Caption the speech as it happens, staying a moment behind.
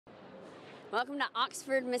Welcome to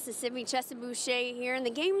Oxford, Mississippi. Chester Boucher here, and the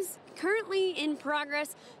game's currently in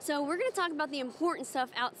progress. So we're going to talk about the important stuff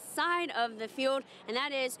outside of the field, and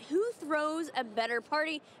that is who throws a better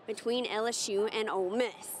party between LSU and Ole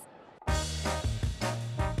Miss.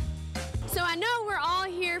 So I know we're all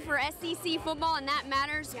here for SEC football, and that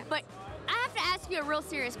matters, but I have to ask you a real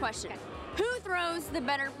serious question. Who throws the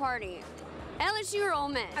better party? LSU or Ole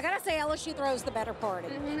Miss? I gotta say LSU throws the better party.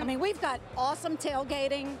 I mean, we've got awesome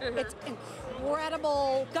tailgating. It's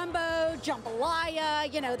incredible gumbo,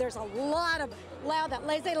 jambalaya. You know, there's a lot of that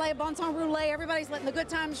laissez-aller, bon sang roulette. Everybody's letting the good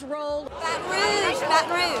times roll. Baton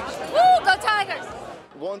Rouge. Woo, go Tigers.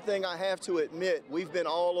 One thing I have to admit, we've been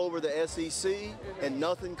all over the SEC, and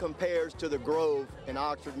nothing compares to the Grove in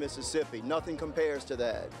Oxford, Mississippi. Nothing compares to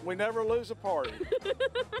that. We never lose a party.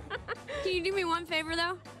 Can you do me one favor,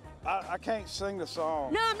 though? I can't sing the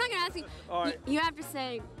song. No, I'm not going to ask you. All right. You have to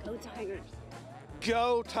say, go Tigers.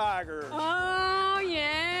 Go Tigers. Oh,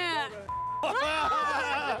 yeah.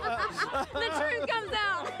 The truth comes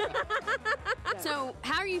out. So,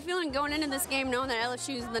 how are you feeling going into this game knowing that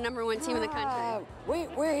LSU is the #1 team in the country?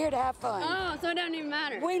 We're here to have fun. Oh, so it doesn't even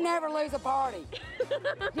matter. We never lose a party.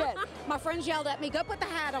 Yes. My friends yelled at me, go put the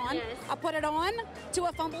hat on. Yes. I put it on,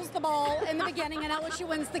 Tua fumbles the ball in the beginning, and LSU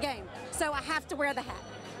wins the game. So I have to wear the hat.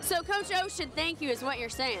 So Coach O should thank you is what you're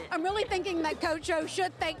saying. I'm really thinking that Coach O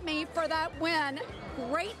should thank me for that win.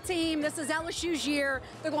 Great team. This is LSU's year.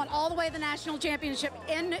 They're going all the way to the national championship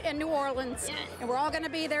in New Orleans. Yes. And we're all going to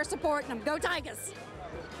be there supporting them. Go Tigers.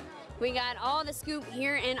 We got all the scoop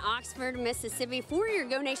here in Oxford, Mississippi. For your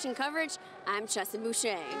Go Nation coverage, I'm Chester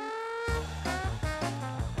Boucher.